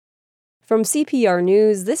From CPR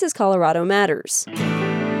News, this is Colorado Matters.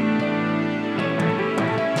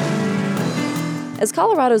 As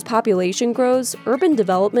Colorado's population grows, urban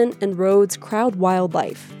development and roads crowd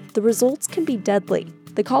wildlife. The results can be deadly.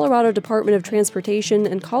 The Colorado Department of Transportation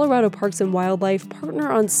and Colorado Parks and Wildlife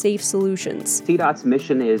partner on safe solutions. CDOT's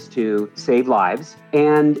mission is to save lives,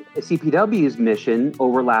 and CPW's mission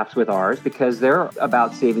overlaps with ours because they're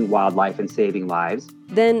about saving wildlife and saving lives.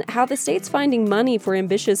 Then, how the state's finding money for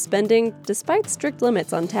ambitious spending despite strict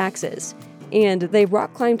limits on taxes. And they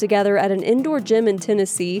rock climb together at an indoor gym in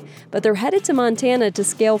Tennessee, but they're headed to Montana to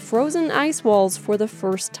scale frozen ice walls for the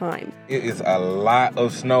first time. It is a lot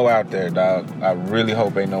of snow out there, dog. I really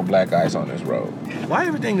hope ain't no black ice on this road. Why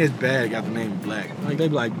everything that's bad got the name black? Like they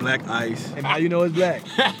be like black ice, and how you know it's black?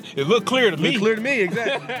 It looked clear to me. Look clear to me,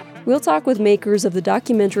 exactly. We'll talk with makers of the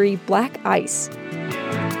documentary Black Ice.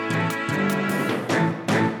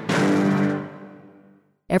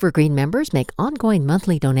 Evergreen members make ongoing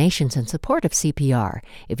monthly donations in support of CPR.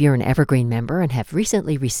 If you're an Evergreen member and have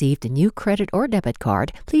recently received a new credit or debit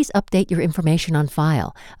card, please update your information on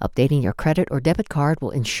file. Updating your credit or debit card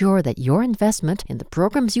will ensure that your investment in the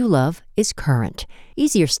programs you love is current.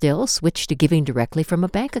 Easier still, switch to giving directly from a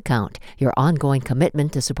bank account. Your ongoing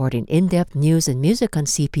commitment to supporting in-depth news and music on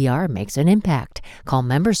CPR makes an impact. Call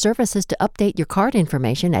Member Services to update your card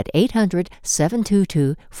information at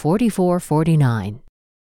 800-722-4449.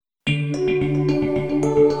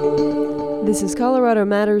 This is Colorado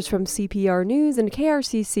Matters from CPR News and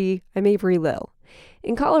KRCC. I'm Avery Lill.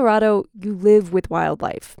 In Colorado, you live with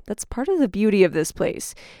wildlife. That's part of the beauty of this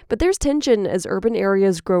place. But there's tension as urban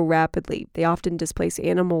areas grow rapidly. They often displace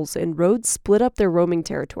animals and roads split up their roaming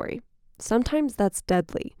territory. Sometimes that's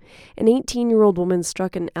deadly. An 18-year-old woman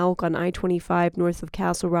struck an elk on I-25 north of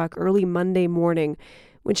Castle Rock early Monday morning.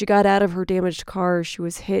 When she got out of her damaged car, she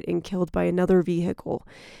was hit and killed by another vehicle.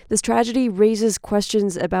 This tragedy raises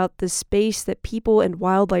questions about the space that people and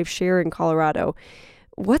wildlife share in Colorado.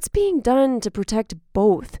 What's being done to protect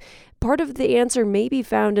both? Part of the answer may be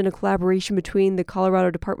found in a collaboration between the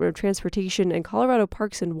Colorado Department of Transportation and Colorado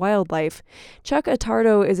Parks and Wildlife. Chuck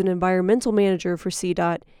Attardo is an environmental manager for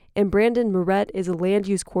CDOT, and Brandon Moret is a land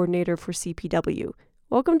use coordinator for CPW.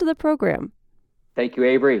 Welcome to the program. Thank you,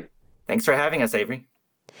 Avery. Thanks for having us, Avery.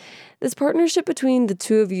 This partnership between the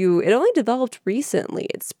two of you, it only developed recently.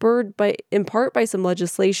 It's spurred in part by some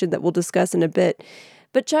legislation that we'll discuss in a bit.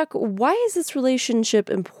 But Chuck, why is this relationship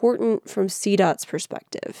important from CDOT's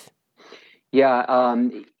perspective? Yeah,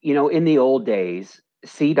 in the old days,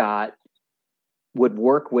 CDOT would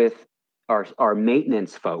work with our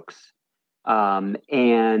maintenance folks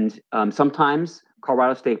and sometimes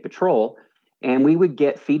Colorado State Patrol, and we would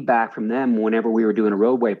get feedback from them whenever we were doing a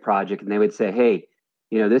roadway project, and they would say, hey,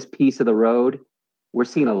 this piece of the road, we're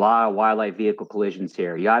seeing a lot of wildlife vehicle collisions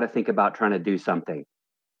here. You ought to think about trying to do something.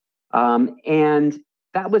 And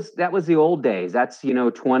that was the old days. That's,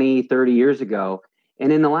 20, 30 years ago.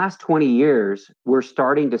 And in the last 20 years, we're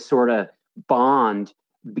starting to sort of bond,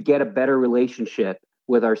 get a better relationship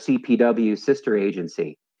with our CPW sister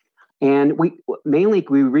agency. And we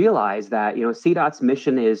realize that, CDOT's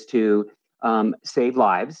mission is to save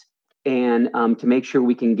lives and to make sure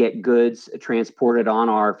we can get goods transported on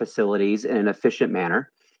our facilities in an efficient manner.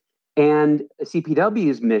 And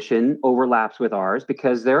CPW's mission overlaps with ours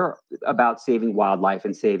because they're about saving wildlife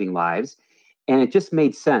and saving lives. And it just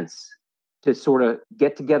made sense to sort of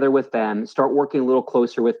get together with them, start working a little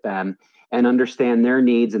closer with them, and understand their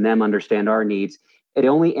needs and them understand our needs. It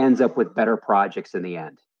only ends up with better projects in the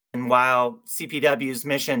end. And while CPW's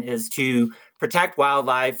mission is to protect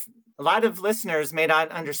wildlife, a lot of listeners may not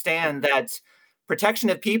understand that protection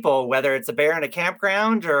of people, whether it's a bear in a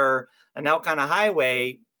campground or an elk on a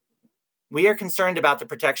highway, we are concerned about the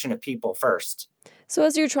protection of people first. So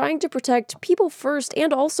as you're trying to protect people first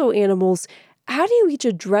and also animals, how do you each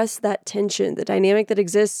address that tension, the dynamic that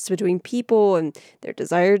exists between people and their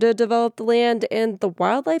desire to develop the land and the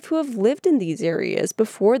wildlife who have lived in these areas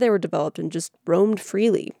before they were developed and just roamed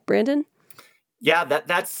freely? Brandon? Yeah,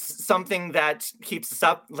 that's something that keeps us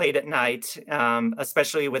up late at night,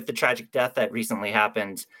 especially with the tragic death that recently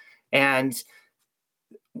happened. And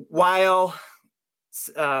while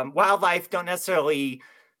wildlife don't necessarily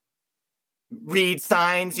read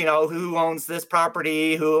signs, who owns this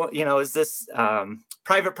property, who, is this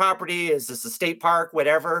private property, is this a state park,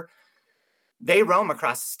 whatever, they roam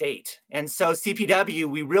across the state. And so CPW,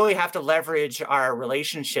 we really have to leverage our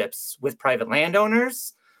relationships with private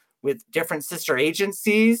landowners, with different sister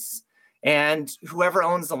agencies, and whoever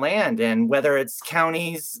owns the land. And whether it's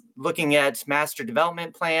counties looking at master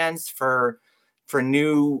development plans for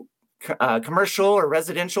new commercial or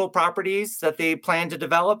residential properties that they plan to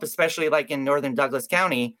develop, especially like in northern Douglas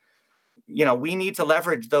County, we need to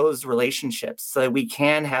leverage those relationships so that we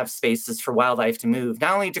can have spaces for wildlife to move,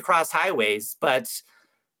 not only to cross highways, but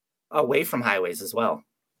away from highways as well.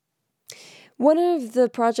 One of the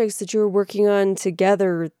projects that you were working on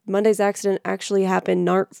together, Monday's accident actually happened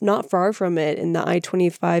not far from it in the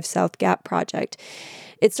I-25 South Gap project.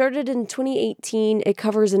 It started in 2018. It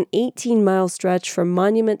covers an 18-mile stretch from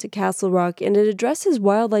Monument to Castle Rock, and it addresses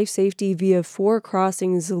wildlife safety via 4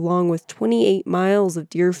 crossings along with 28 miles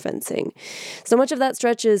of deer fencing. So much of that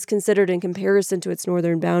stretch is considered in comparison to its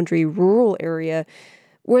northern boundary rural area.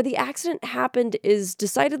 Where the accident happened is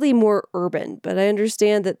decidedly more urban, but I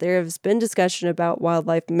understand that there has been discussion about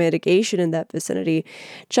wildlife mitigation in that vicinity.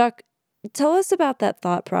 Chuck, tell us about that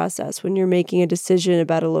thought process when you're making a decision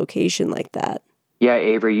about a location like that. Yeah,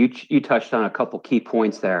 Avery, you touched on a couple key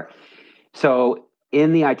points there. So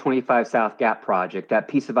in the I-25 South Gap project, that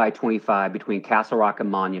piece of I-25 between Castle Rock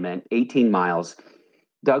and Monument, 18 miles,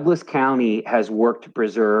 Douglas County has worked to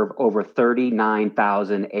preserve over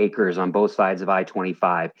 39,000 acres on both sides of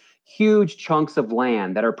I-25. Huge chunks of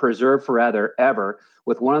land that are preserved forever,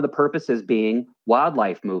 with one of the purposes being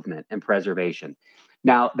wildlife movement and preservation.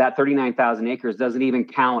 Now, that 39,000 acres doesn't even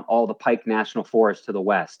count all the Pike National Forest to the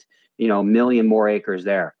west, a million more acres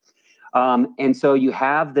there. And so you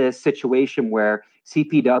have this situation where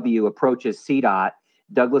CPW approaches CDOT,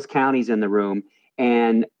 Douglas County's in the room,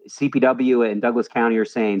 and CPW and Douglas County are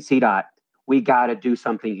saying, CDOT, we got to do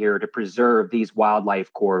something here to preserve these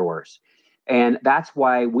wildlife corridors. And that's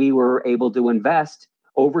why we were able to invest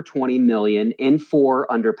over $20 million in 4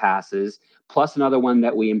 underpasses, plus another one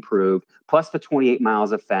that we improved, plus the 28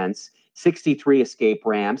 miles of fence, 63 escape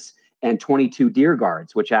ramps, and 22 deer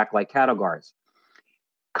guards, which act like cattle guards.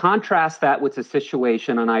 Contrast that with the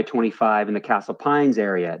situation on I-25 in the Castle Pines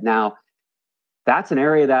area. Now, that's an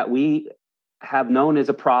area that we have known as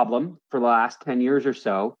a problem for the last 10 years or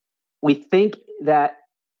so. We think that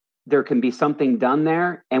there can be something done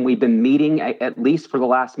there, and we've been meeting at least for the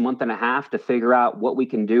last month and a half to figure out what we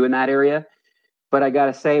can do in that area. But I got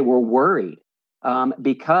to say, we're worried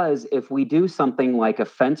because if we do something like a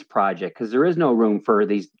fence project, because there is no room for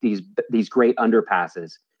these great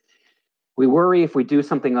underpasses, we worry if we do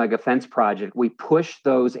something like a fence project, we push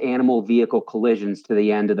those animal vehicle collisions to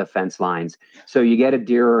the end of the fence lines. So you get a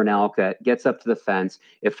deer or an elk that gets up to the fence,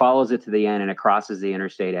 it follows it to the end, and it crosses the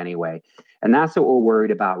interstate anyway. And that's what we're worried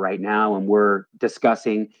about right now. And we're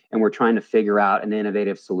discussing and we're trying to figure out an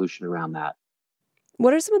innovative solution around that.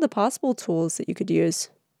 What are some of the possible tools that you could use?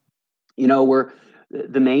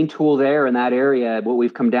 The main tool there in that area, what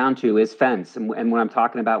we've come down to is fence. And what I'm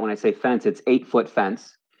talking about when I say fence, it's 8-foot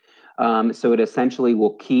fence. So it essentially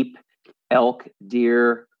will keep elk,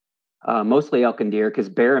 deer, mostly elk and deer, because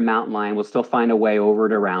bear and mountain lion will still find a way over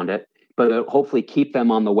and around it, but it'll hopefully keep them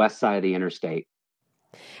on the west side of the interstate.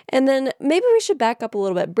 And then maybe we should back up a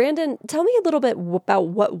little bit. Brandon, tell me a little bit about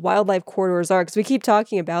what wildlife corridors are, because we keep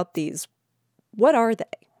talking about these. What are they?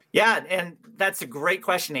 Yeah, and that's a great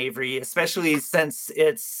question, Avery, especially since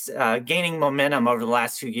it's gaining momentum over the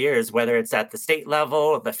last few years, whether it's at the state level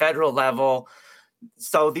or the federal level.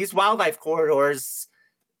 So these wildlife corridors,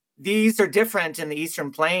 these are different in the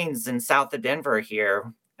Eastern Plains and south of Denver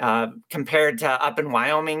here compared to up in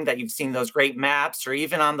Wyoming that you've seen those great maps, or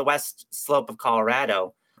even on the west slope of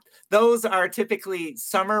Colorado. Those are typically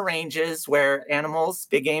summer ranges where animals,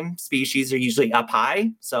 big game species, are usually up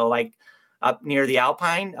high. So like up near the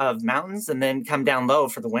alpine of mountains, and then come down low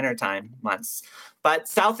for the wintertime months. But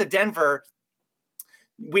south of Denver,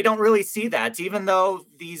 we don't really see that, even though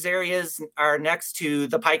these areas are next to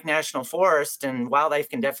the Pike National Forest and wildlife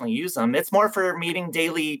can definitely use them. It's more for meeting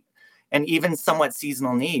daily and even somewhat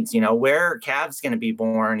seasonal needs. Where are calves going to be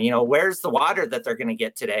born? Where's the water that they're going to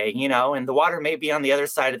get today? And the water may be on the other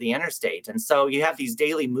side of the interstate. And so you have these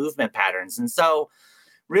daily movement patterns. And so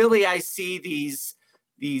really I see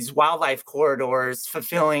these wildlife corridors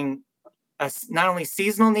fulfilling not only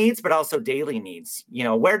seasonal needs, but also daily needs.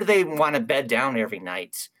 Where do they want to bed down every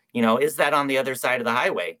night? Is that on the other side of the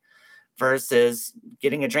highway versus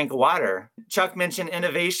getting a drink of water? Chuck mentioned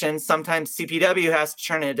innovation. Sometimes CPW has to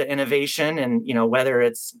turn into innovation, and, whether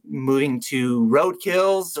it's moving to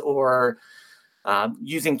roadkills or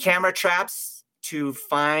using camera traps to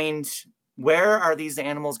find where are these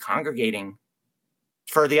animals congregating.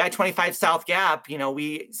 For the I-25 South Gap,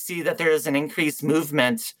 we see that there is an increased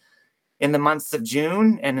movement in the months of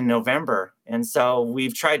June and in November. And so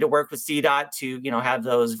we've tried to work with CDOT to, have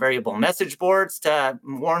those variable message boards to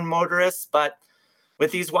warn motorists. But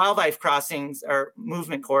with these wildlife crossings or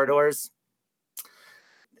movement corridors,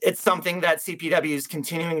 it's something that CPW is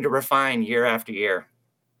continuing to refine year after year.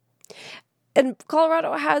 And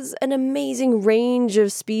Colorado has an amazing range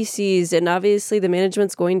of species, and obviously the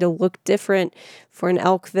management's going to look different for an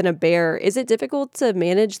elk than a bear. Is it difficult to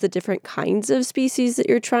manage the different kinds of species that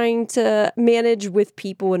you're trying to manage with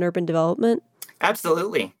people in urban development?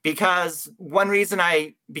 Absolutely. Because one reason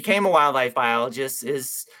I became a wildlife biologist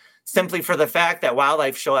is simply for the fact that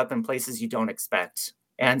wildlife show up in places you don't expect.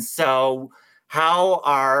 And so how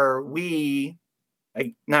are we,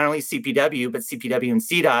 not only CPW, but CPW and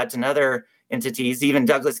CDOT and other entities, even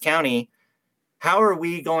Douglas County, how are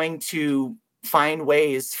we going to find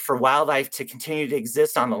ways for wildlife to continue to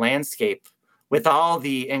exist on the landscape with all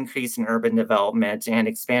the increase in urban development and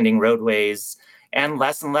expanding roadways and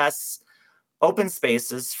less open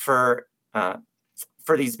spaces for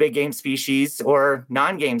these big game species or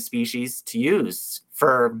non-game species to use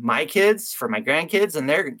for my kids, for my grandkids, and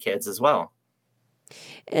their kids as well.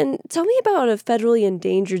 And tell me about a federally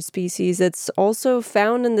endangered species that's also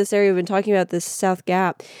found in this area. We've been talking about this South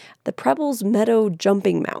Gap, the Preble's meadow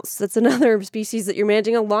jumping mouse. That's another species that you're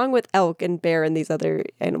managing along with elk and bear and these other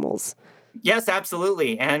animals. Yes,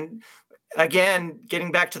 absolutely. And again,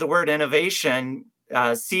 getting back to the word innovation,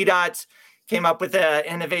 CDOT came up with an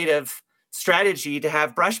innovative strategy to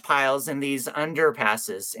have brush piles in these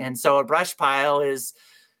underpasses. And so a brush pile is,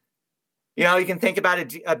 you can think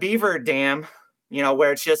about a beaver dam,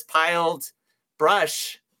 where it's just piled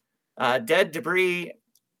brush, dead debris,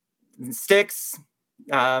 sticks,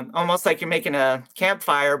 almost like you're making a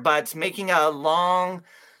campfire, but making a long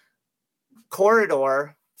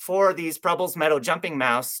corridor for these Preble's meadow jumping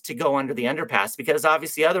mouse to go under the underpass, because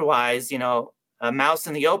obviously otherwise, a mouse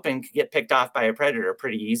in the open could get picked off by a predator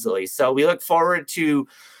pretty easily. So we look forward to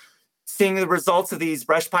seeing the results of these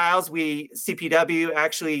brush piles. CPW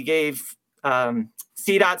actually gave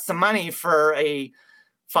CDOT some money for a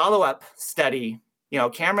follow-up study,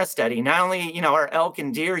 camera study. Not only, are elk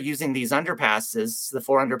and deer using these underpasses, the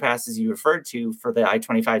 4 underpasses you referred to for the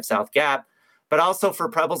I-25 South Gap, but also for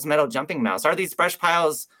Preble's meadow jumping mouse. Are these brush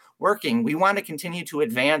piles working? We want to continue to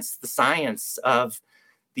advance the science of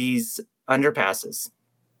these underpasses.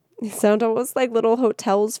 They sound almost like little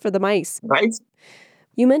hotels for the mice. Right?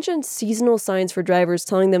 You mentioned seasonal signs for drivers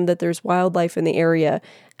telling them that there's wildlife in the area.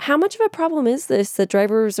 How much of a problem is this that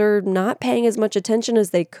drivers are not paying as much attention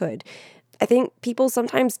as they could? I think people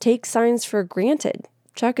sometimes take signs for granted.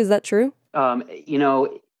 Chuck, is that true?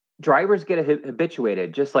 Drivers get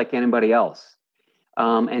habituated just like anybody else.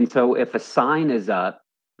 And so if a sign is up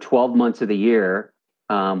 12 months of the year,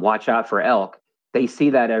 watch out for elk, they see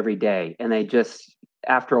that every day. And they just,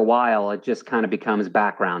 after a while, it just kind of becomes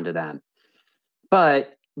background to them.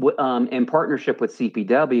 But in partnership with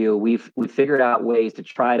CPW, we've figured out ways to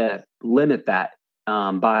try to limit that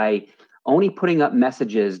by only putting up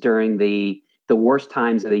messages during the worst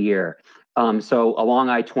times of the year. So along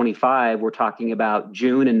I-25, we're talking about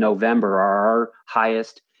June and November are our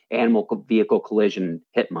highest animal vehicle collision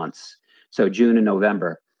hit months. So June and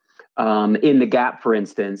November. In the Gap, for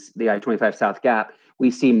instance, the I-25 South Gap,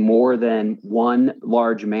 we see more than one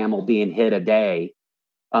large mammal being hit a day.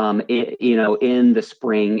 In the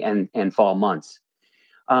spring and fall months.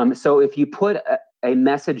 So if you put a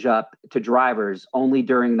message up to drivers only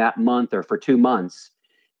during that month or for 2 months,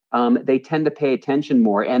 they tend to pay attention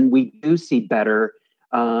more. And we do see better,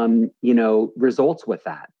 results with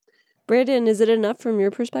that. Brandon, is it enough from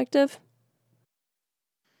your perspective?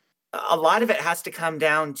 A lot of it has to come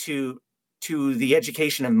down to the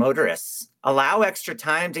education of motorists. Allow extra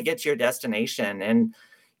time to get to your destination and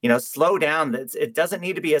slow down. It doesn't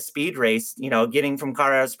need to be a speed race, getting from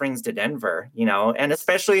Colorado Springs to Denver, and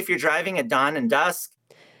especially if you're driving at dawn and dusk.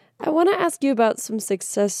 I want to ask you about some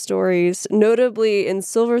success stories. Notably, in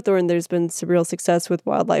Silverthorne, there's been some real success with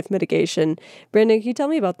wildlife mitigation. Brandon, can you tell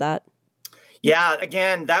me about that? Yeah,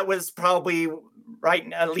 again, that was probably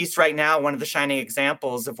at least right now, one of the shining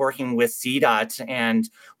examples of working with CDOT, and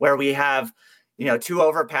where we have 2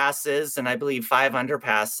 overpasses and I believe 5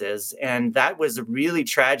 underpasses. And that was a really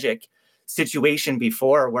tragic situation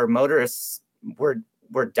before where motorists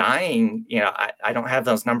were dying. I don't have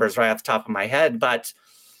those numbers right off the top of my head, but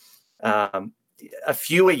a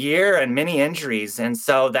few a year and many injuries. And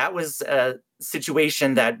so that was a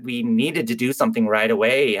situation that we needed to do something right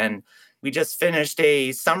away. And we just finished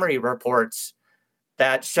a summary report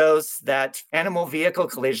that shows that animal vehicle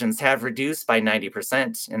collisions have reduced by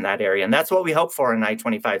 90% in that area. And that's what we hope for in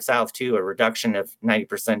I-25 South, too, a reduction of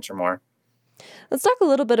 90% or more. Let's talk a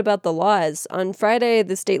little bit about the laws. On Friday,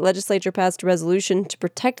 the state legislature passed a resolution to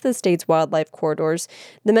protect the state's wildlife corridors.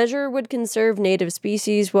 The measure would conserve native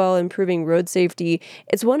species while improving road safety.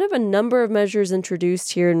 It's one of a number of measures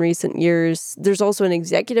introduced here in recent years. There's also an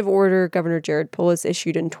executive order Governor Jared Polis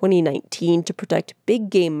issued in 2019 to protect big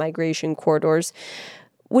game migration corridors.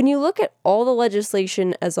 When you look at all the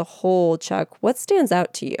legislation as a whole, Chuck, what stands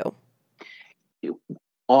out to you?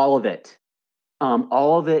 All of it.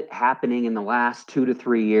 All of it happening in the last 2 to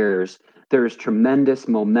 3 years. There's tremendous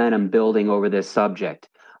momentum building over this subject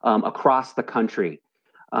across the country.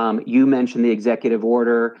 You mentioned the executive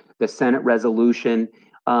order, the Senate resolution.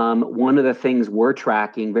 One of the things we're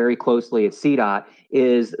tracking very closely at CDOT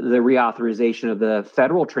is the reauthorization of the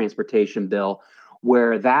federal transportation bill,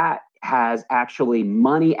 where that has actually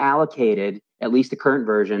money allocated, at least the current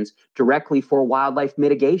versions, directly for wildlife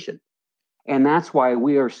mitigation. And that's why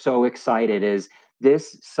we are so excited is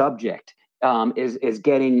this subject is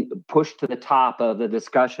getting pushed to the top of the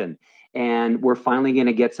discussion. And we're finally going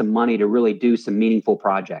to get some money to really do some meaningful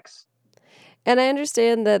projects. And I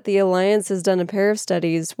understand that the Alliance has done a pair of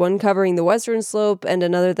studies, one covering the Western Slope and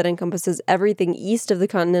another that encompasses everything east of the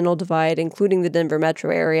Continental Divide, including the Denver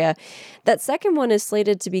metro area. That second one is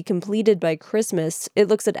slated to be completed by Christmas. It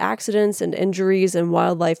looks at accidents and injuries and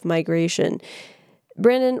wildlife migration.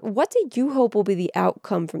 Brandon, what do you hope will be the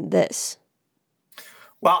outcome from this?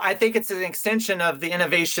 Well, I think it's an extension of the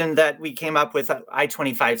innovation that we came up with at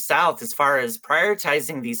I-25 South as far as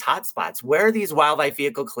prioritizing these hotspots. Where are these wildlife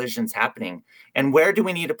vehicle collisions happening? And where do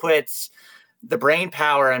we need to put the brain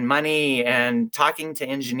power and money and talking to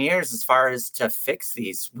engineers as far as to fix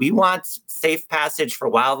these? We want safe passage for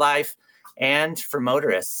wildlife and for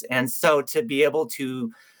motorists. And so to be able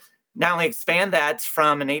to not only expand that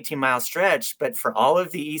from an 18-mile stretch, but for all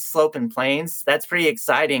of the East Slope and Plains, that's pretty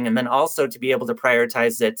exciting. And then also to be able to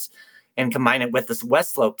prioritize it and combine it with this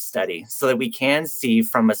West Slope study so that we can see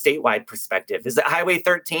from a statewide perspective. Is it Highway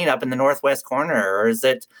 13 up in the northwest corner, or is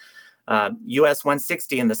it US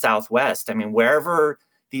 160 in the southwest? I mean, wherever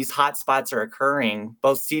these hot spots are occurring,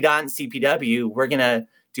 both CDOT and CPW, we're going to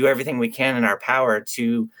do everything we can in our power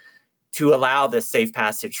to allow this safe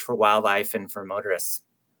passage for wildlife and for motorists.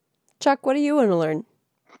 Chuck, what do you want to learn?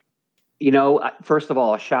 You know, first of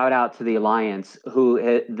all, a shout out to the Alliance,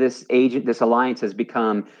 who this Alliance has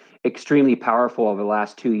become extremely powerful over the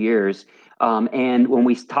last 2 years. And when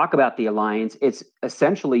we talk about the Alliance, it's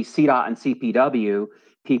essentially CDOT and CPW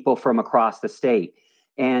people from across the state.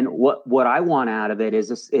 And what I want out of it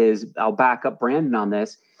is I'll back up Brandon on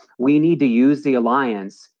this. We need to use the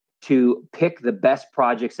Alliance to pick the best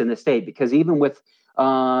projects in the state, because even with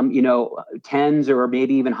tens or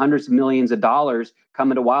maybe even hundreds of millions of dollars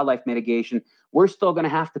coming to wildlife mitigation, we're still going to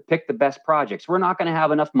have to pick the best projects. We're not going to have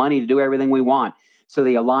enough money to do everything we want. So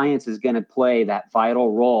the Alliance is going to play that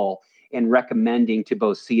vital role in recommending to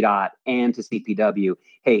both CDOT and to CPW,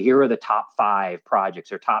 hey, here are the top 5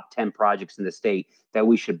 projects or top 10 projects in the state that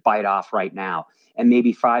we should bite off right now. And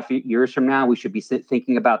maybe 5 years from now, we should be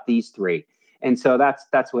thinking about these 3. And so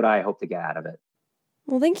that's what I hope to get out of it.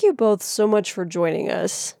 Well, thank you both so much for joining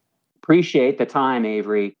us. Appreciate the time,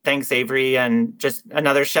 Avery. Thanks, Avery. And just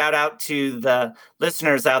another shout out to the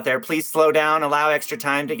listeners out there. Please slow down, allow extra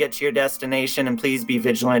time to get to your destination, and please be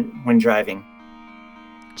vigilant when driving.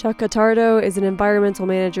 Chuck Cottardo is an environmental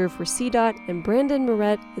manager for CDOT, and Brandon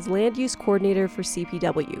Moret is land use coordinator for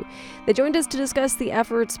CPW. They joined us to discuss the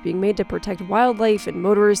efforts being made to protect wildlife and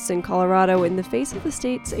motorists in Colorado in the face of the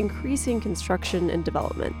state's increasing construction and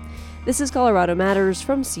development. This is Colorado Matters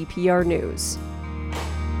from CPR News.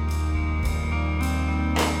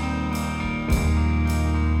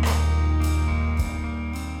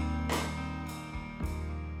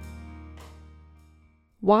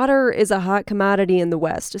 Water is a hot commodity in the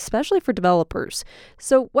West, especially for developers.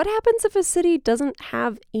 So what happens if a city doesn't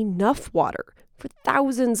have enough water for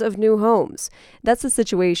thousands of new homes? That's the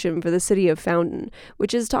situation for the city of Fountain,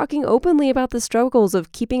 which is talking openly about the struggles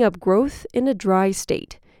of keeping up growth in a dry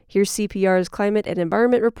state. Here's CPR's climate and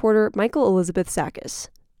environment reporter, Michael Elizabeth Sakis.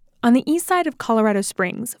 On the east side of Colorado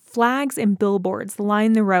Springs, flags and billboards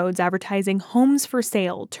line the roads advertising homes for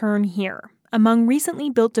sale. Turn here. Among recently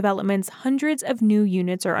built developments, hundreds of new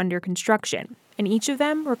units are under construction, and each of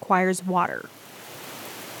them requires water.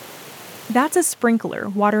 That's a sprinkler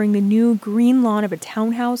watering the new green lawn of a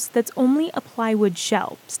townhouse that's only a plywood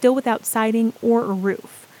shell, still without siding or a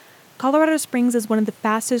roof. Colorado Springs is one of the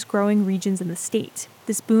fastest growing regions in the state.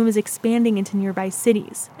 This boom is expanding into nearby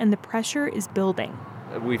cities, and the pressure is building.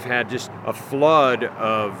 We've had just a flood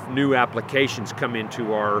of new applications come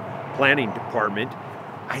into our planning department.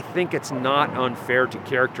 I think it's not unfair to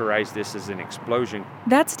characterize this as an explosion.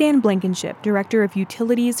 That's Dan Blankenship, Director of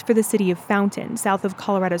Utilities for the city of Fountain, south of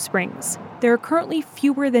Colorado Springs. There are currently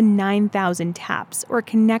fewer than 9,000 taps or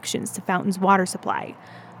connections to Fountain's water supply.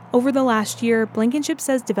 Over the last year, Blankenship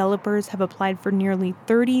says developers have applied for nearly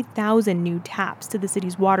 30,000 new taps to the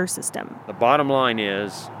city's water system. The bottom line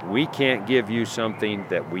is, we can't give you something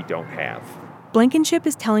that we don't have. Blankenship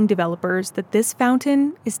is telling developers that this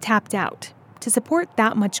fountain is tapped out. To support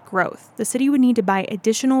that much growth, the city would need to buy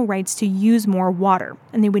additional rights to use more water,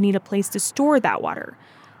 and they would need a place to store that water.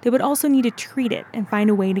 They would also need to treat it and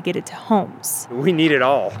find a way to get it to homes. We need it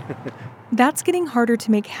all. That's getting harder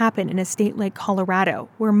to make happen in a state like Colorado,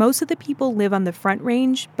 where most of the people live on the Front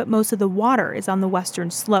Range, but most of the water is on the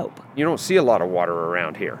western slope. You don't see a lot of water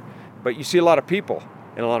around here, but you see a lot of people,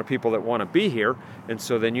 and a lot of people that want to be here, and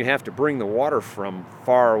so then you have to bring the water from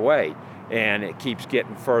far away, and it keeps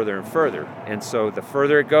getting further and further. And so the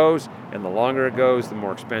further it goes and the longer it goes, the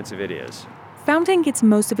more expensive it is. Fountain gets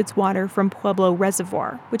most of its water from Pueblo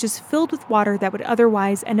Reservoir, which is filled with water that would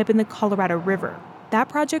otherwise end up in the Colorado River. That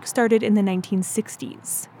project started in the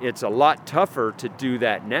 1960s. It's a lot tougher to do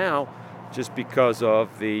that now just because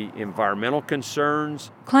of the environmental concerns.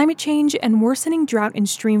 Climate change and worsening drought and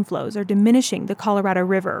stream flows are diminishing the Colorado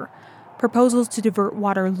River. Proposals to divert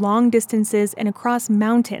water long distances and across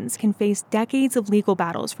mountains can face decades of legal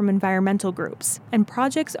battles from environmental groups, and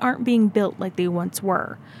projects aren't being built like they once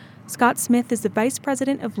were. Scott Smith is the vice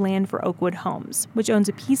president of Land for Oakwood Homes, which owns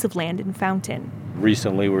a piece of land in Fountain.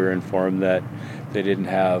 Recently, we were informed that they didn't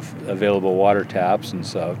have available water taps, and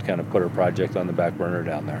so it kind of put our project on the back burner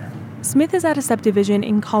down there. Smith is at a subdivision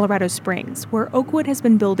in Colorado Springs, where Oakwood has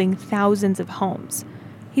been building thousands of homes.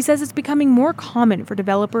 He says it's becoming more common for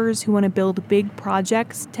developers who want to build big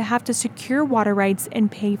projects to have to secure water rights and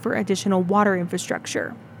pay for additional water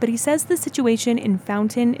infrastructure. But he says the situation in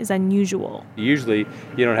Fountain is unusual. Usually,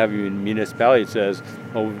 you don't have a municipality that says,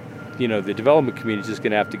 oh, the development community is just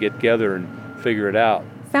going to have to get together and figure it out.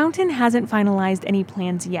 Fountain hasn't finalized any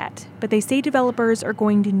plans yet, but they say developers are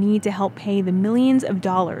going to need to help pay the millions of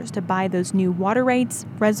dollars to buy those new water rights,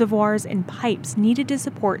 reservoirs, and pipes needed to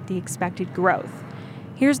support the expected growth.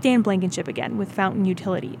 Here's Dan Blankenship again with Fountain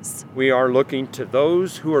Utilities. We are looking to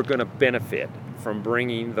those who are going to benefit from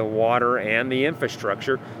bringing the water and the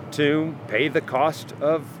infrastructure to pay the cost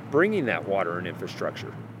of bringing that water and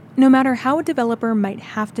infrastructure. No matter how a developer might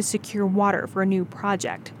have to secure water for a new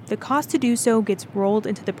project, the cost to do so gets rolled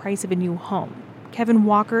into the price of a new home. Kevin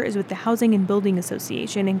Walker is with the Housing and Building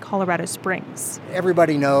Association in Colorado Springs.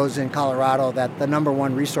 Everybody knows in Colorado that the number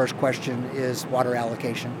one resource question is water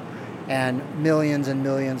allocation. And millions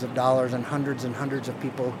of dollars and hundreds of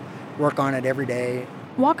people work on it every day.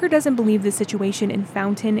 Walker doesn't believe the situation in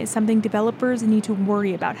Fountain is something developers need to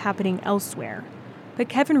worry about happening elsewhere. But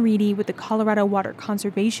Kevin Reedy with the Colorado Water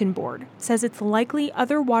Conservation Board says it's likely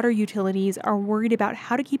other water utilities are worried about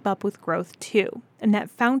how to keep up with growth too, and that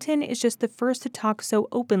Fountain is just the first to talk so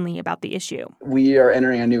openly about the issue. We are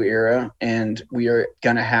entering a new era, and we are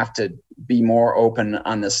going to have to be more open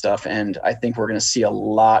on this stuff, and I think we're going to see a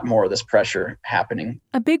lot more of this pressure happening.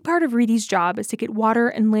 A big part of Reedy's job is to get water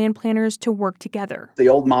and land planners to work together. The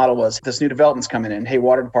old model was, this new development's coming in, hey,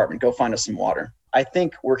 water department, go find us some water. I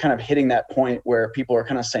think we're kind of hitting that point where people are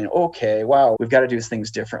kind of saying, okay, wow, we've got to do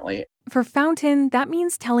things differently. For Fountain, that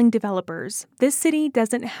means telling developers, this city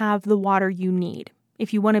doesn't have the water you need.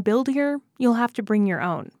 If you want to build here, you'll have to bring your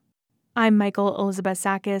own. I'm Michael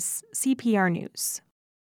Elizabeth-Sakis, CPR News.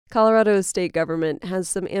 Colorado's state government has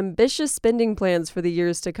some ambitious spending plans for the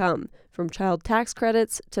years to come, from child tax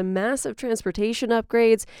credits to massive transportation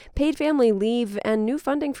upgrades, paid family leave, and new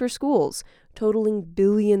funding for schools, totaling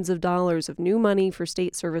billions of dollars of new money for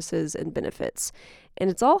state services and benefits. And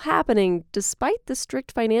it's all happening despite the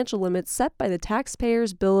strict financial limits set by the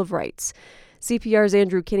Taxpayers' Bill of Rights. CPR's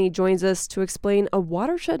Andrew Kinney joins us to explain a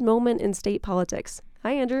watershed moment in state politics.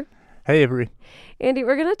 Hi, Andrew. Hey, Avery. Andy,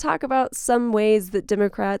 we're going to talk about some ways that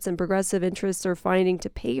Democrats and progressive interests are finding to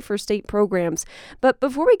pay for state programs. But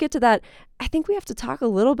before we get to that, I think we have to talk a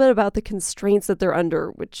little bit about the constraints that they're under,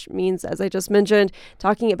 which means, as I just mentioned,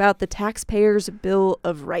 talking about the Taxpayers' Bill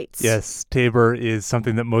of Rights. Yes, TABOR is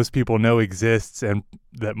something that most people know exists and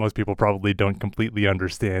that most people probably don't completely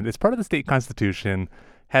understand. It's part of the state constitution,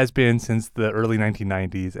 has been since the early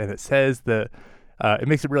 1990s, and it says that it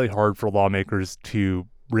makes it really hard for lawmakers to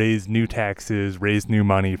raise new taxes, raise new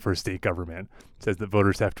money for state government. It says that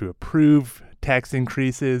voters have to approve tax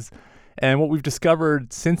increases. And what we've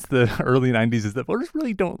discovered since the early 90s is that voters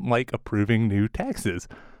really don't like approving new taxes.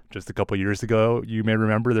 Just a couple years ago, you may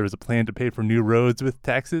remember there was a plan to pay for new roads with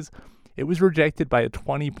taxes. It was rejected by a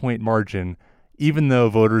 20-point margin, even though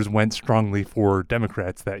voters went strongly for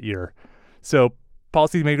Democrats that year. So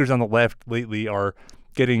policymakers on the left lately are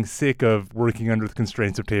getting sick of working under the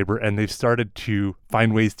constraints of Tabor, and they've started to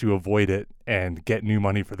find ways to avoid it and get new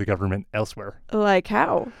money for the government elsewhere. Like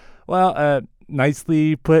how? Well,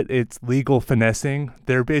 nicely put, it's legal finessing.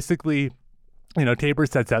 They're basically, Tabor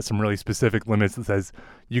sets out some really specific limits that says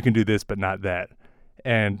you can do this but not that.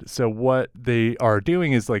 And so what they are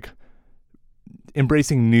doing is like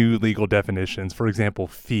embracing new legal definitions. For example,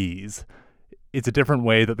 fees. It's a different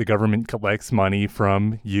way that the government collects money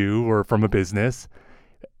from you or from a business.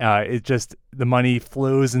 The money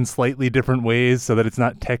flows in slightly different ways so that it's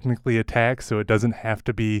not technically a tax, so it doesn't have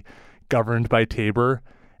to be governed by Tabor.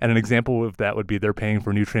 And an example of that would be they're paying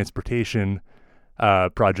for new transportation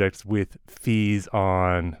projects with fees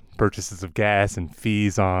on purchases of gas and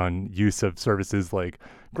fees on use of services like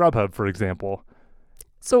Grubhub, for example.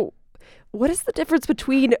 So what is the difference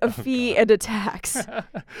between a fee and a tax?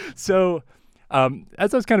 So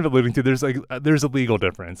as I was kind of alluding to, there's a legal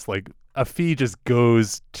difference. Like a fee just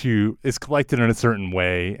is collected in a certain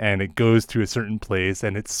way, and it goes to a certain place,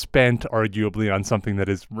 and it's spent arguably on something that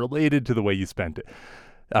is related to the way you spent it,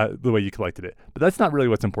 the way you collected it. But that's not really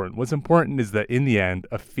what's important. What's important is that in the end,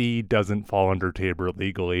 a fee doesn't fall under Tabor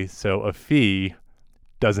legally. So a fee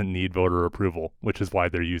doesn't need voter approval, which is why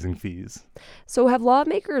they're using fees. So have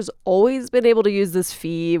lawmakers always been able to use this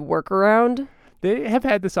fee workaround? They have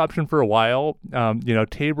had this option for a while.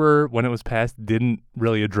 Tabor, when it was passed, didn't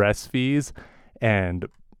really address fees, and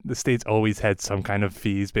the state's always had some kind of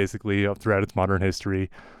fees, basically, throughout its modern history.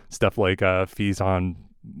 Stuff like fees on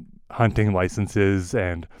hunting licenses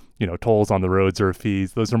and, tolls on the roads are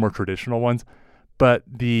fees. Those are more traditional ones. But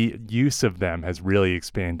the use of them has really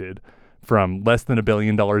expanded from less than $1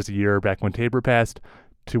 billion a year back when Tabor passed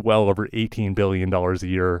to well over $18 billion a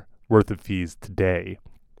year worth of fees today.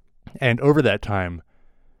 And over that time,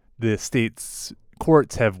 the state's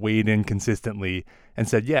courts have weighed in consistently and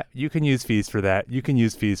said, yeah, you can use fees for that, you can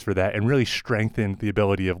use fees for that, and really strengthened the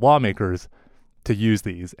ability of lawmakers to use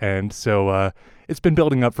these. And so it's been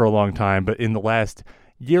building up for a long time, but in the last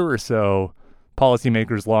year or so,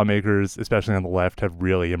 policymakers, lawmakers, especially on the left, have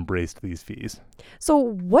really embraced these fees. So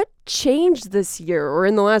what changed this year, or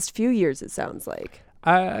in the last few years, it sounds like?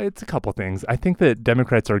 It's a couple things. I think that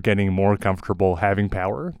Democrats are getting more comfortable having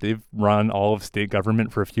power. They've run all of state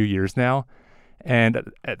government for a few years now.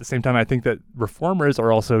 And at the same time, I think that reformers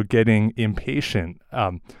are also getting impatient.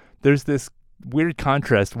 There's this weird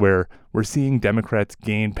contrast where we're seeing Democrats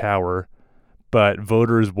gain power, but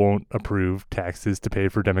voters won't approve taxes to pay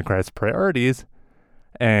for Democrats' priorities.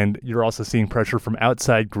 And you're also seeing pressure from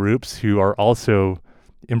outside groups who are also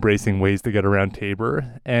embracing ways to get around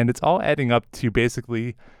Tabor. And it's all adding up to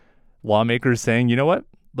basically lawmakers saying, you know what,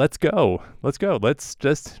 let's go. Let's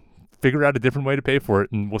just figure out a different way to pay for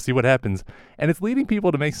it, and we'll see what happens. And it's leading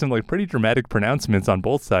people to make some pretty dramatic pronouncements on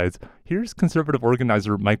both sides. Here's conservative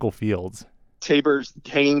organizer Michael Fields. Tabor's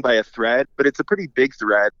hanging by a thread, but it's a pretty big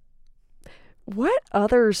thread. What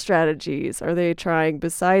other strategies are they trying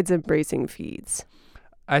besides embracing fees?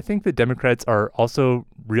 I think that Democrats are also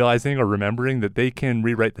realizing or remembering that they can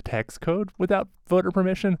rewrite the tax code without voter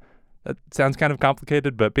permission. That sounds kind of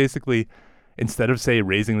complicated, but basically, instead of, say,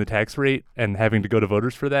 raising the tax rate and having to go to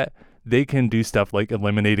voters for that, they can do stuff like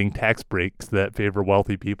eliminating tax breaks that favor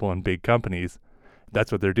wealthy people and big companies.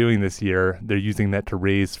 That's what they're doing this year. They're using that to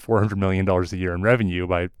raise $400 million a year in revenue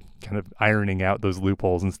by kind of ironing out those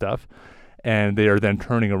loopholes and stuff. And they are then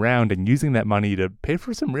turning around and using that money to pay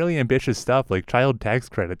for some really ambitious stuff like child tax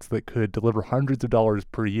credits that could deliver hundreds of dollars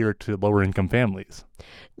per year to lower income families.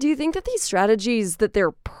 Do you think that these strategies, that they're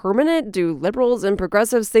permanent? Do liberals and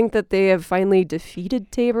progressives think that they have finally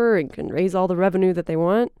defeated Tabor and can raise all the revenue that they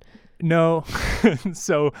want? No.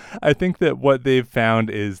 So I think that what they've found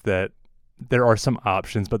is that there are some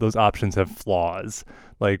options, but those options have flaws.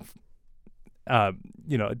 Like,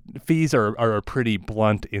 fees are a pretty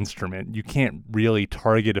blunt instrument. You can't really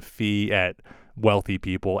target a fee at wealthy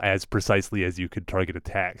people as precisely as you could target a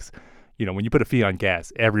tax. When you put a fee on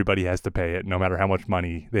gas, everybody has to pay it, no matter how much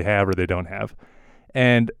money they have or they don't have.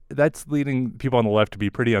 And that's leading people on the left to be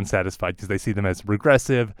pretty unsatisfied because they see them as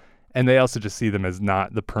regressive, and they also just see them as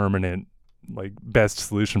not the permanent, best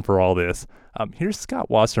solution for all this. Here's Scott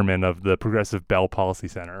Wasserman of the Progressive Bell Policy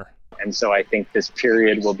Center. And so I think this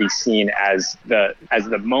period will be seen as the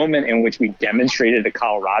moment in which we demonstrated to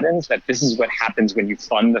Coloradans that this is what happens when you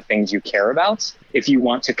fund the things you care about. If you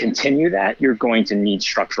want to continue that, you're going to need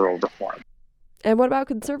structural reform. And what about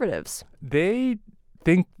conservatives? They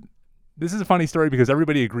think this is a funny story because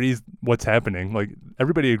everybody agrees what's happening. Like,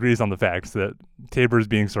 everybody agrees on the facts that Tabor is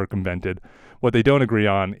being circumvented. What they don't agree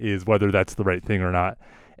on is whether that's the right thing or not.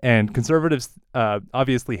 And conservatives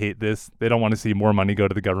obviously hate this. They don't want to see more money go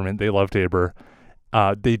to the government. They love Tabor.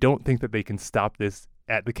 They don't think that they can stop this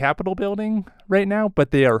at the Capitol building right now,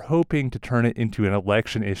 but they are hoping to turn it into an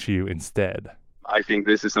election issue instead. I think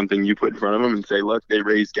this is something you put in front of them and say, look, they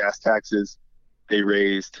raised gas taxes. They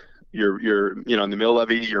raised your in the mill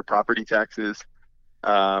levy, your property taxes,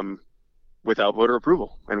 without voter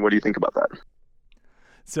approval. And what do you think about that?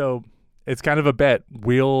 So it's kind of a bet.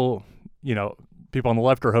 People on the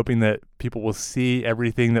left are hoping that people will see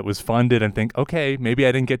everything that was funded and think, okay, maybe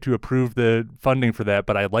I didn't get to approve the funding for that,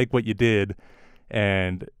 but I like what you did,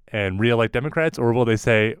 and reelect Democrats? Or will they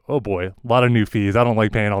say, oh boy, a lot of new fees. I don't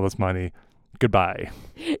like paying all this money. Goodbye.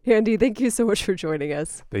 Andy, thank you so much for joining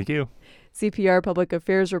us. Thank you. CPR Public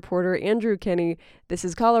Affairs reporter Andrew Kenney. This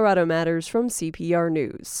is Colorado Matters from CPR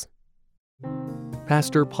News.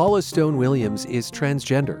 Pastor Paula Stone Williams is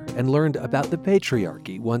transgender and learned about the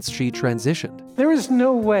patriarchy once she transitioned. There is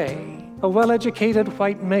no way a well-educated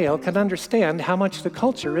white male can understand how much the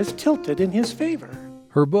culture is tilted in his favor.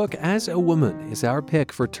 Her book, As a Woman, is our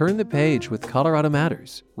pick for Turn the Page with Colorado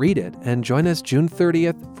Matters. Read it and join us June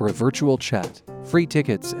 30th for a virtual chat. Free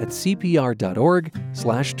tickets at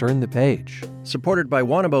cpr.org/turnthepage. Supported by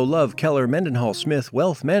Wanabo Love Keller Mendenhall Smith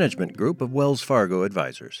Wealth Management Group of Wells Fargo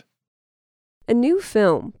Advisors. A new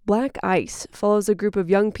film, Black Ice, follows a group of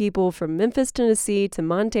young people from Memphis, Tennessee to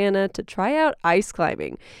Montana to try out ice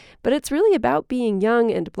climbing. But it's really about being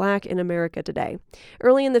young and black in America today.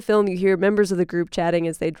 Early in the film, you hear members of the group chatting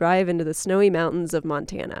as they drive into the snowy mountains of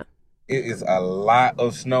Montana. It is a lot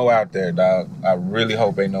of snow out there, dog. I really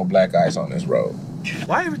hope ain't no black ice on this road.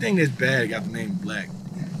 Why everything that's bad got the name black?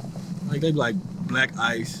 Like, they be like black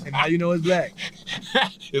ice. And how you know it's black?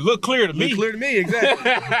 It looked clear to me. Look clear to me,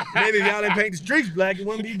 exactly. Maybe if y'all didn't paint the streets black, it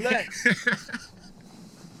wouldn't be black.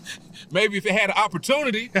 Maybe if it had an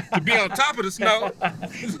opportunity to be on top of the snow.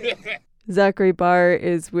 Zachary Barr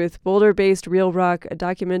is with Boulder-based Real Rock, a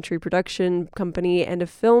documentary production company and a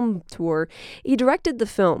film tour. He directed the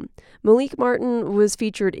film. Malik Martin was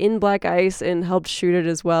featured in Black Ice and helped shoot it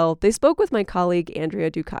as well. They spoke with my colleague,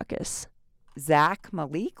 Andrea Dukakis. Zach,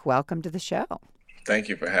 Malik, welcome to the show. Thank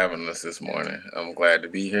you for having us this morning. I'm glad to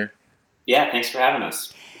be here. Yeah, thanks for having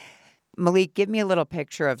us. Malik, give me a little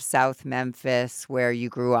picture of South Memphis where you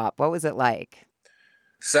grew up. What was it like?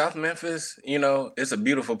 South Memphis, it's a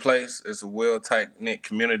beautiful place. It's a well tight-knit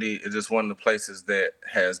community. It's just one of the places that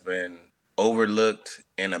has been overlooked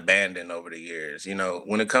and abandoned over the years.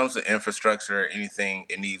 When it comes to infrastructure or anything,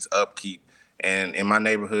 it needs upkeep. And in my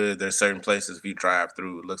neighborhood, there's certain places if you drive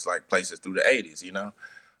through, it looks like places through the 80s,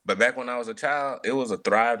 But back when I was a child, it was a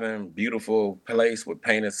thriving, beautiful place with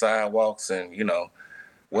painted sidewalks and,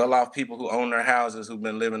 well-off people who own their houses, who've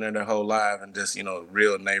been living there their whole life and just,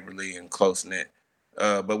 real neighborly and close-knit.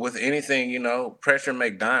 But with anything, pressure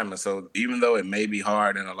make diamonds. So even though it may be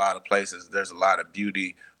hard in a lot of places, there's a lot of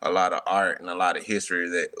beauty, a lot of art, and a lot of history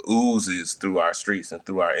that oozes through our streets and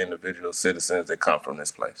through our individual citizens that come from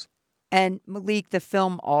this place. And Malik, the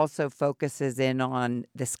film also focuses in on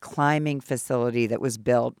this climbing facility that was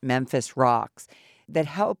built, Memphis Rocks, that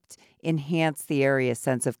helped enhance the area's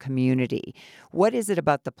sense of community. What is it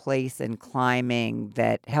about the place and climbing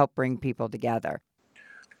that helped bring people together?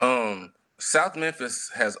 South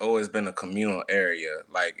Memphis has always been a communal area.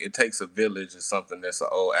 Like, it takes a village is something that's an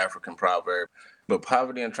old African proverb. But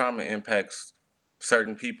poverty and trauma impacts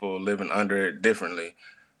certain people living under it differently.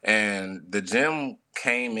 And the gym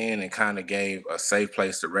came in and kind of gave a safe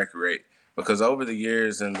place to recreate. Because over the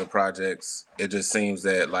years in the projects, it just seems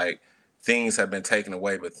that, things have been taken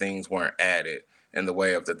away, but things weren't added in the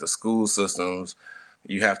way of the school systems.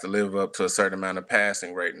 You have to live up to a certain amount of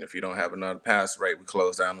passing rate. And if you don't have another pass rate, we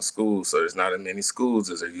close down the schools. So there's not as many schools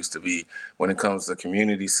as there used to be. When it comes to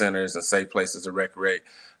community centers and safe places to recreate,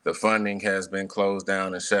 the funding has been closed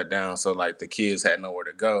down and shut down. So the kids had nowhere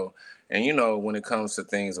to go. And, when it comes to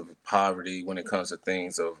things of poverty, when it comes to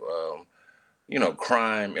things of,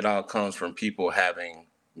 crime, it all comes from people having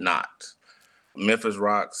not. Memphis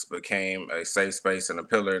Rocks became a safe space and a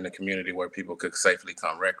pillar in the community where people could safely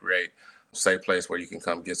come recreate, a safe place where you can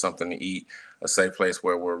come get something to eat, a safe place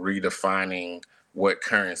where we're redefining what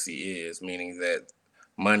currency is, meaning that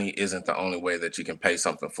money isn't the only way that you can pay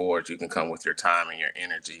something for it. You can come with your time and your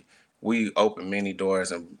energy. We opened many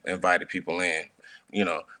doors and invited people in.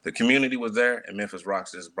 the community was there, and Memphis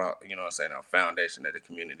Rocks just brought, a foundation that the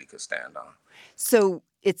community could stand on. So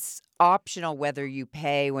it's optional whether you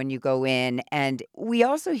pay when you go in. And we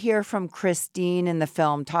also hear from Christine in the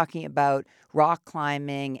film talking about rock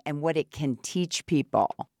climbing and what it can teach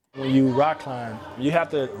people. When you rock climb, you have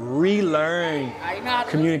to relearn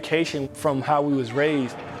communication from how we was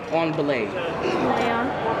raised. On belay.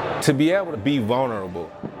 To be able to be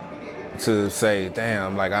vulnerable, to say,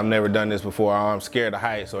 damn, like I've never done this before, or I'm scared of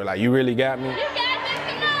heights, or like, you really got me?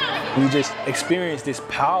 We just experienced this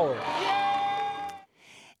power.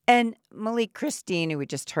 And Malik, Christine, who we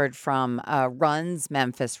just heard from, runs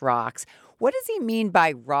Memphis Rocks. What does he mean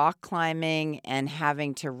by rock climbing and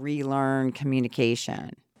having to relearn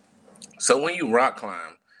communication? So when you rock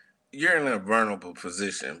climb, you're in a vulnerable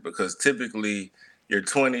position because typically you're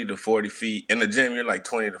 20 to 40 feet. In the gym, you're like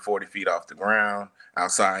 20 to 40 feet off the ground,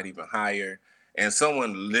 outside even higher. And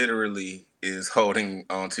someone literally is holding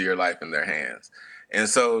onto your life in their hands. And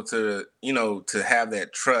so to have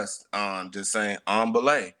that trust on just saying on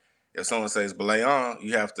belay, if someone says belay on,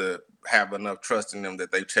 you have to have enough trust in them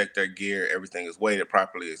that they've checked their gear, everything is weighted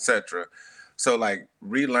properly, etc. So like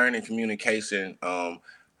relearning communication,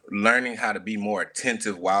 learning how to be more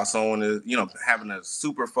attentive while someone is, having a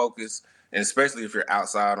super focus, and especially if you're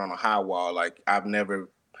outside on a high wall. Like I've never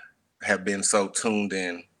have been so tuned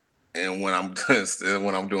in, and when I'm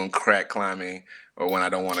doing crack climbing or when I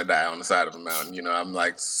don't want to die on the side of a mountain, I'm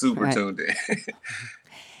like super tuned in.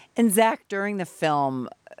 And Zach, during the film,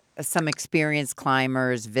 some experienced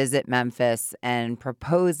climbers visit Memphis and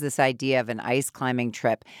propose this idea of an ice climbing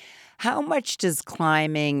trip. How much does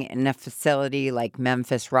climbing in a facility like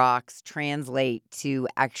Memphis Rocks translate to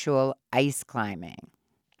actual ice climbing?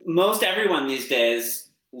 Most everyone these days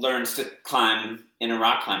learns to climb in a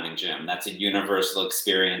rock climbing gym. That's a universal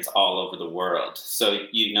experience all over the world. So,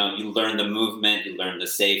 you learn the movement, you learn the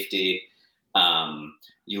safety,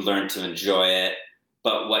 you learn to enjoy it.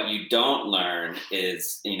 But what you don't learn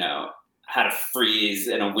is, how to freeze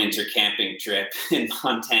in a winter camping trip in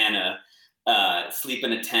Montana, sleep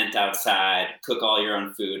in a tent outside, cook all your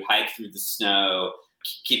own food, hike through the snow,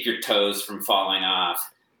 keep your toes from falling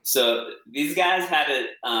off. So these guys had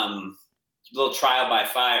a little trial by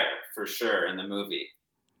fire for sure in the movie.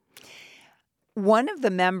 One of the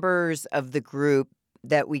members of the group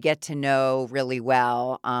that we get to know really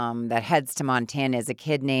well that heads to Montana is a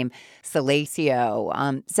kid named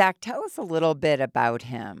Salacio. Zach, tell us a little bit about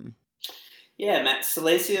him. Yeah, Matt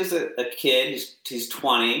Salacio's a kid. He's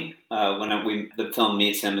 20 when the film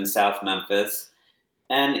meets him in South Memphis.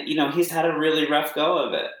 And, he's had a really rough go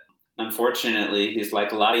of it. Unfortunately, he's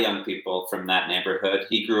like a lot of young people from that neighborhood.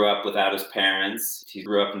 He grew up without his parents. He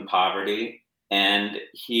grew up in poverty. And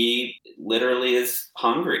he literally is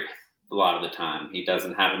hungry a lot of the time. He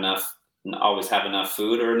doesn't always have enough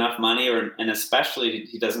food or enough money, and especially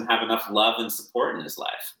he doesn't have enough love and support in his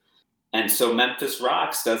life. And so Memphis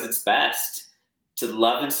Rocks does its best to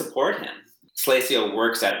love and support him. Salacio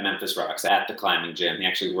works at Memphis Rocks at the climbing gym. He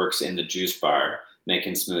actually works in the juice bar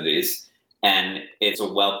making smoothies. And it's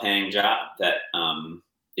a well-paying job that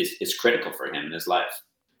is critical for him in his life.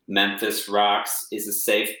 Memphis Rocks is a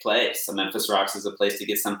safe place. So Memphis Rocks is a place to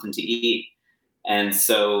get something to eat. And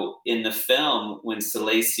so in the film, when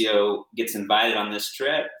Salacio gets invited on this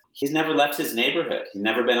trip, he's never left his neighborhood. He's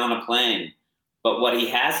never been on a plane. But what he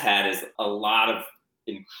has had is a lot of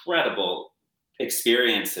incredible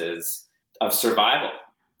experiences of survival.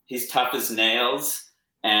 He's tough as nails.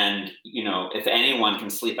 And, if anyone can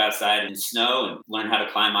sleep outside in snow and learn how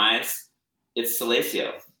to climb ice, it's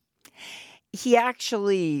Salacio. He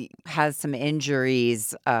actually has some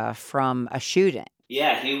injuries from a shooting.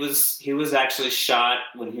 Yeah, he was actually shot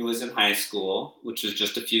when he was in high school, which was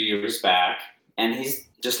just a few years back. And he's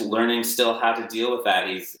just learning still how to deal with that.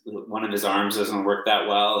 One of his arms doesn't work that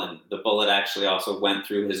well. And the bullet actually also went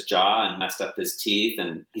through his jaw and messed up his teeth.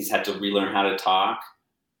 And he's had to relearn how to talk.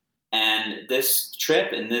 And this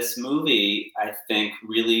trip in this movie, I think,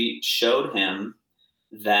 really showed him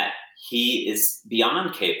that he is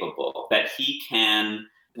beyond capable, that he can,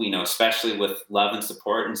 especially with love and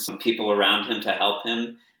support and some people around him to help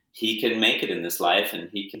him, he can make it in this life and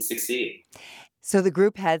he can succeed. So the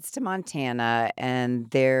group heads to Montana, and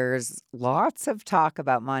there's lots of talk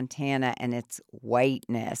about Montana and its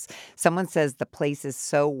whiteness. Someone says the place is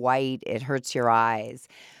so white, it hurts your eyes.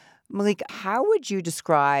 Malik, how would you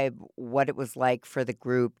describe what it was like for the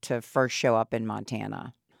group to first show up in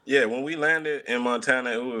Montana? Yeah, when we landed in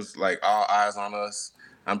Montana, it was like all eyes on us.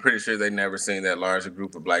 I'm pretty sure they never seen that large a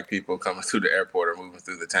group of Black people coming through the airport or moving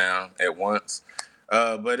through the town at once.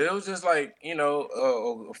 But it was just like,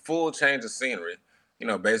 a full change of scenery.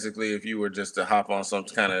 basically if you were just to hop on some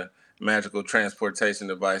kind of magical transportation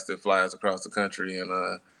device that flies across the country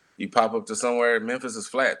and you pop up to somewhere, Memphis is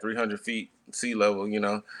flat, 300 feet sea level,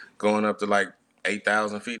 going up to like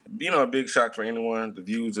 8,000 feet. A big shock for anyone. The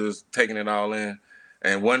views is taking it all in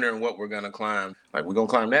and wondering what we're going to climb. Like, we're going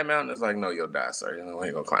to climb that mountain? It's like, no, you'll die, sir. We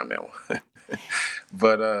ain't going to climb that one.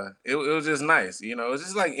 But it was just nice. It's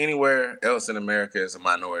just like anywhere else in America as a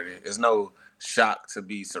minority. It's no shock to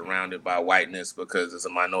be surrounded by whiteness because as a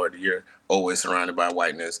minority, you're always surrounded by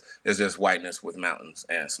whiteness. It's just whiteness with mountains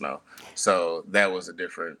and snow. So that was a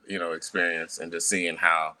different, experience, and just seeing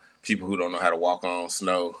how people who don't know how to walk on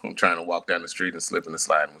snow trying to walk down the street and slipping and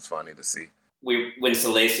sliding was funny to see. When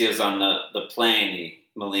Salacio's on the plane,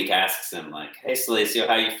 Malik asks him, like, "Hey, Salacio,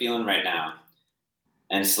 how you feeling right now?"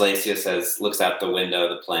 And Salacio looks out the window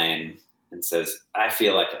of the plane and says, "I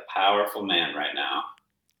feel like a powerful man right now."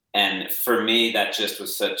 And for me, that just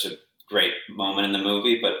was such a great moment in the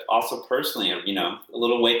movie, but also personally, a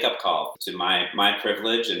little wake-up call to my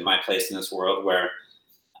privilege and my place in this world where,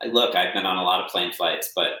 look, I've been on a lot of plane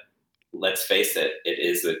flights, but let's face it, it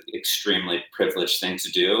is an extremely privileged thing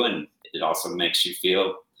to do, and it also makes you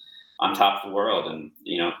feel on top of the world. And,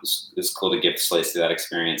 it's cool to give Salacio that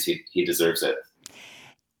experience. He deserves it.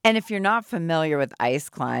 And if you're not familiar with ice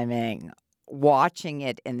climbing, watching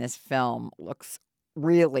it in this film looks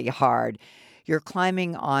really hard. You're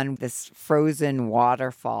climbing on this frozen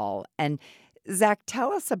waterfall. And Zach,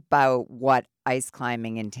 tell us about what ice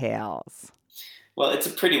climbing entails. Well, it's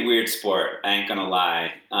a pretty weird sport. I ain't gonna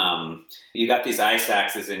lie. You got these ice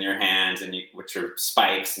axes in your hands, which are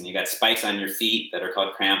spikes, and you got spikes on your feet that are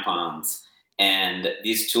called crampons. And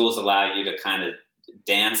these tools allow you to kind of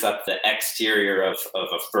dance up the exterior of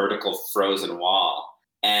a vertical frozen wall.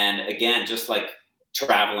 And again, just like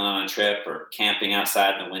traveling on a trip or camping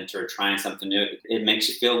outside in the winter, trying something new, it makes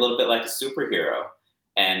you feel a little bit like a superhero.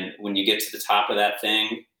 And when you get to the top of that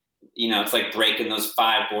thing, it's like breaking those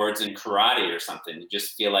 5 boards in karate or something. You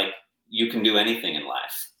just feel like you can do anything in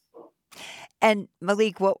life. And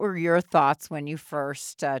Malik, what were your thoughts when you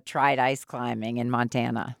first tried ice climbing in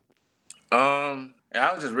Montana?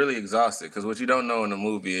 I was just really exhausted because what you don't know in the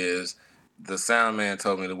movie is the sound man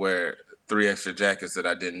told me to wear 3 extra jackets that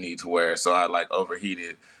I didn't need to wear. So I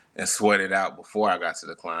overheated and sweated out before I got to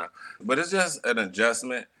the climb. But it's just an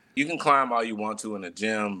adjustment. You can climb all you want to in the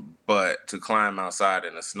gym, but to climb outside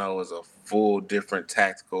in the snow is a full different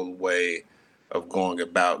tactical way of going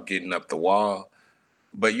about getting up the wall.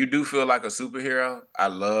 But you do feel like a superhero. I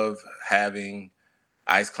love having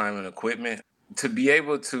ice climbing equipment. To be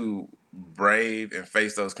able to brave and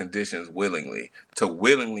face those conditions willingly, to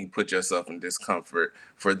willingly put yourself in discomfort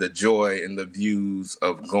for the joy and the views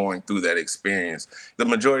of going through that experience. The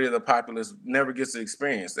majority of the populace never gets to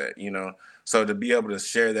experience that, So to be able to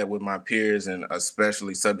share that with my peers and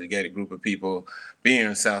especially subjugated group of people,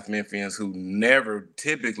 being South Memphians who never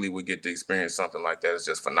typically would get to experience something like that is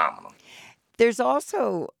just phenomenal. There's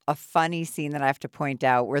also a funny scene that I have to point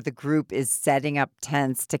out where the group is setting up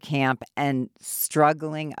tents to camp and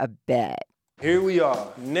struggling a bit. Here we are,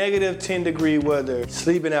 negative 10-degree weather,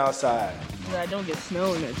 sleeping outside. I don't get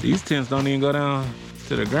snow in it. These tents don't even go down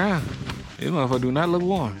to the ground. These motherfuckers do not look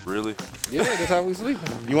warm. Really? Yeah, that's how we sleep.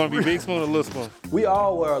 You want to be big spoon or little spoon? We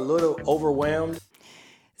all were a little overwhelmed.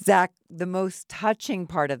 Zach, the most touching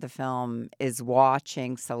part of the film is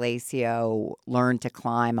watching Salacio learn to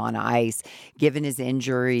climb on ice, given his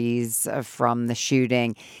injuries from the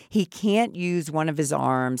shooting. He can't use one of his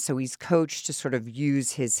arms, so he's coached to sort of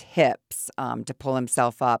use his hips to pull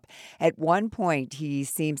himself up. At one point, he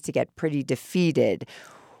seems to get pretty defeated.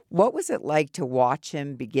 What was it like to watch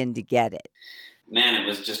him begin to get it? Man, it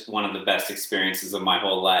was just one of the best experiences of my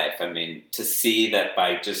whole life. I mean, to see that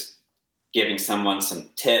by just giving someone some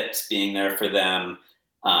tips, being there for them,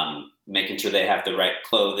 making sure they have the right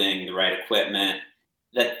clothing, the right equipment,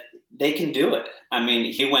 that they can do it. I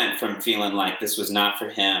mean, he went from feeling like this was not for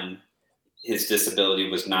him, his disability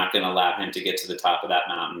was not going to allow him to get to the top of that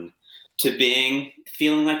mountain, to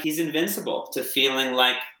feeling like he's invincible, to feeling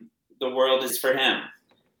like the world is for him.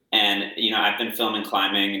 And, I've been filming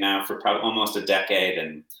climbing now for probably almost a decade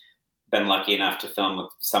and been lucky enough to film with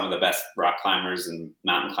some of the best rock climbers and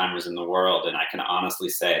mountain climbers in the world. And I can honestly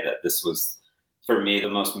say that this was, for me, the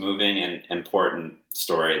most moving and important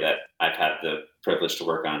story that I've had the privilege to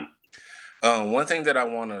work on. One thing that I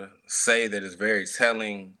want to say that is very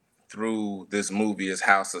telling through this movie is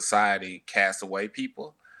how society casts away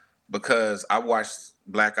people. Because I watched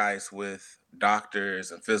Black Ice with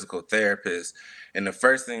doctors and physical therapists, and the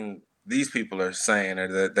first thing these people are saying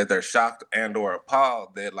that they're shocked and or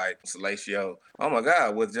appalled that like Salacio, oh my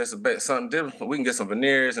God, with just a bit something different, we can get some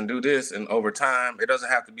veneers and do this, and over time, it doesn't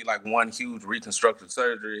have to be like one huge reconstructive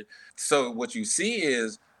surgery. So what you see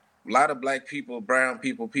is a lot of Black people, brown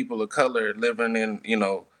people, people of color living in,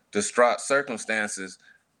 distraught circumstances,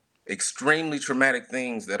 extremely traumatic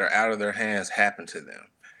things that are out of their hands happen to them.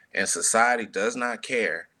 And society does not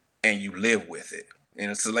care, and you live with it. In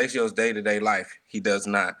Salacio's day-to-day life, he does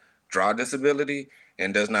not draw disability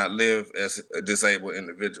and does not live as a disabled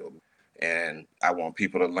individual. And I want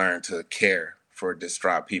people to learn to care for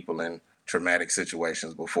distraught people in traumatic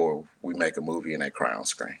situations before we make a movie and they cry on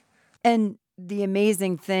screen. And the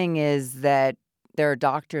amazing thing is that there are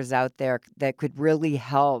doctors out there that could really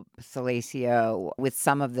help Salacio with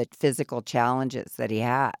some of the physical challenges that he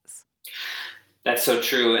has. That's so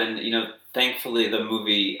true. And, thankfully the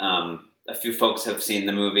movie, a few folks have seen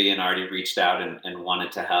the movie and already reached out and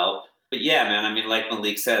wanted to help. But yeah, man, I mean, like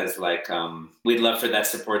Malik says, we'd love for that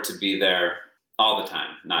support to be there all the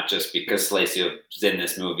time, not just because Salacio is in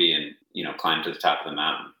this movie and, climbed to the top of the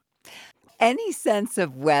mountain. Any sense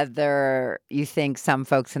of whether you think some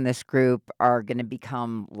folks in this group are going to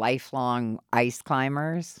become lifelong ice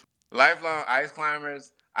climbers? Lifelong ice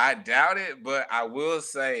climbers? I doubt it, but I will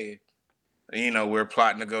say, we're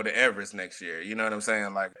plotting to go to Everest next year. You know what I'm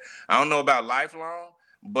saying? Like, I don't know about lifelong,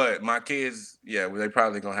 but my kids, they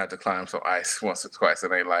probably going to have to climb some ice once or twice in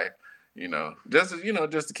their life, just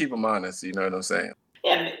to keep them honest. You know what I'm saying?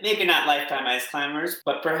 Yeah, maybe not lifetime ice climbers,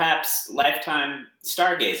 but perhaps lifetime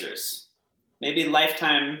stargazers. Maybe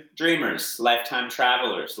lifetime dreamers, lifetime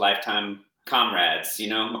travelers, lifetime comrades,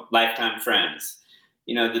 lifetime friends.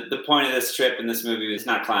 The point of this trip in this movie is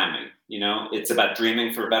not climbing. It's about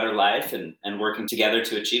dreaming for a better life and working together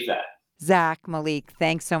to achieve that. Zach, Malik,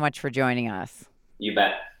 thanks so much for joining us. You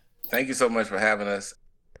bet. Thank you so much for having us.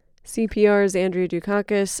 CPR's Andrea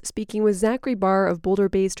Dukakis speaking with Zachary Barr of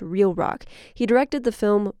Boulder-based Real Rock. He directed the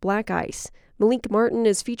film Black Ice. Malik Martin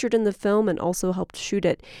is featured in the film and also helped shoot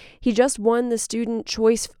it. He just won the Student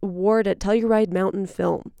Choice Award at Telluride Mountain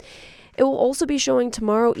Film. It will also be showing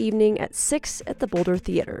tomorrow evening at 6 at the Boulder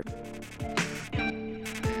Theater.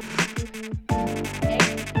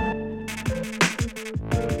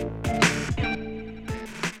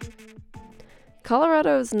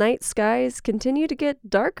 Colorado's night skies continue to get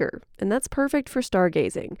darker, and that's perfect for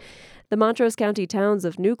stargazing. The Montrose County towns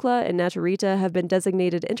of Nucla and Naturita have been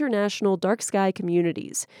designated international dark sky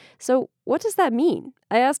communities. So what does that mean?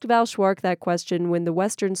 I asked Val Schwark that question when the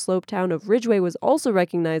western slope town of Ridgway was also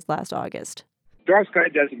recognized last August. Dark sky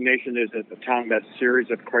designation is at the town that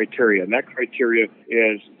series of criteria, and that criteria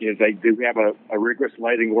is they do have a rigorous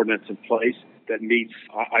lighting ordinance in place that meets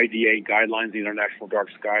IDA guidelines, the International Dark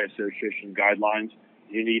Sky Association guidelines.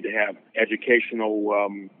 You need to have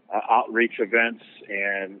educational outreach events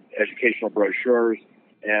and educational brochures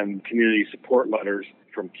and community support letters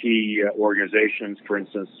from key organizations, for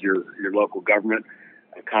instance, your local government,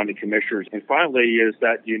 county commissioners. And finally is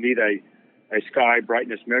that you need a sky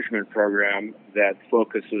brightness measurement program that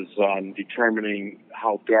focuses on determining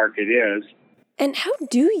how dark it is. And how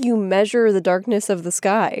do you measure the darkness of the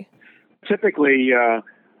sky? Typically,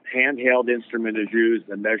 handheld instrument is used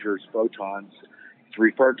that measures photons. It's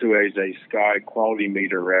referred to as a sky quality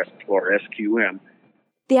meter, or SQM.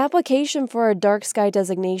 The application for a dark sky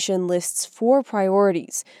designation lists 4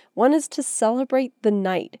 priorities. One is to celebrate the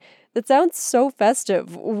night. That sounds so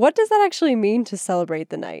festive. What does that actually mean, to celebrate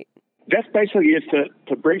the night? That's basically is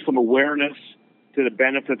to bring some awareness to the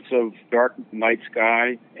benefits of dark night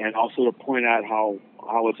sky, and also to point out how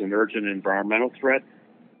it's an urgent environmental threat,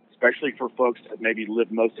 especially for folks that maybe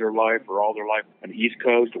live most of their life or all their life on the East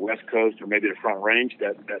Coast or West Coast or maybe the Front Range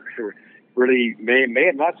that really may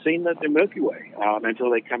have not seen the Milky Way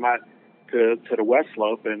until they come out to the West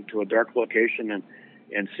Slope and to a dark location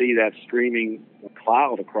and see that streaming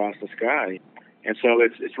cloud across the sky. And so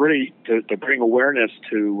it's really to bring awareness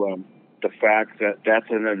to the fact that that's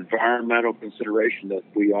an environmental consideration that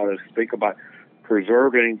we ought to think about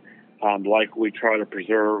preserving, like we try to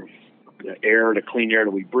preserve the clean air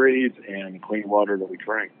that we breathe and clean water that we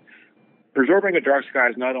drink. Preserving a dark sky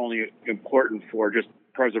is not only important for just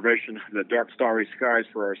preservation of the dark starry skies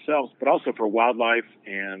for ourselves, but also for wildlife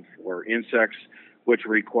and for insects, which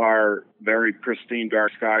require very pristine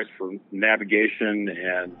dark skies for navigation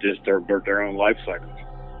and just their own life cycles.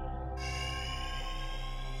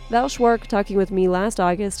 Val Schwark talking with me last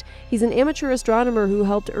August. He's an amateur astronomer who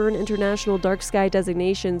helped earn international dark sky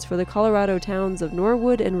designations for the Colorado towns of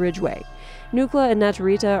Norwood and Ridgway. Nucla and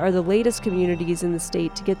Naturita are the latest communities in the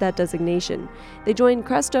state to get that designation. They join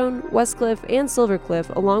Crestone, Westcliff, and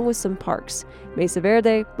Silvercliff, along with some parks: Mesa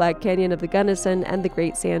Verde, Black Canyon of the Gunnison, and the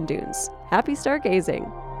Great Sand Dunes. Happy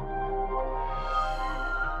stargazing!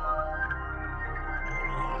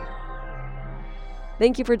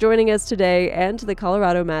 Thank you for joining us today and to the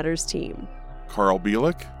Colorado Matters team. Carl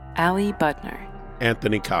Bielik, Allie Butner,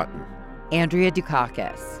 Anthony Cotton, Andrea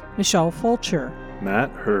Dukakis, Michelle Fulcher, Matt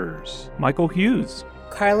Hers, Michael Hughes,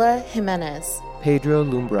 Carla Jimenez, Pedro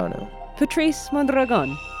Lumbrano, Patrice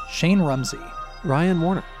Mondragon, Shane Rumsey, Ryan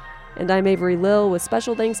Warner. And I'm Avery Lill with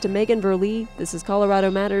special thanks to Megan Verlee. This is Colorado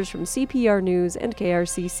Matters from CPR News and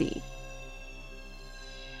KRCC.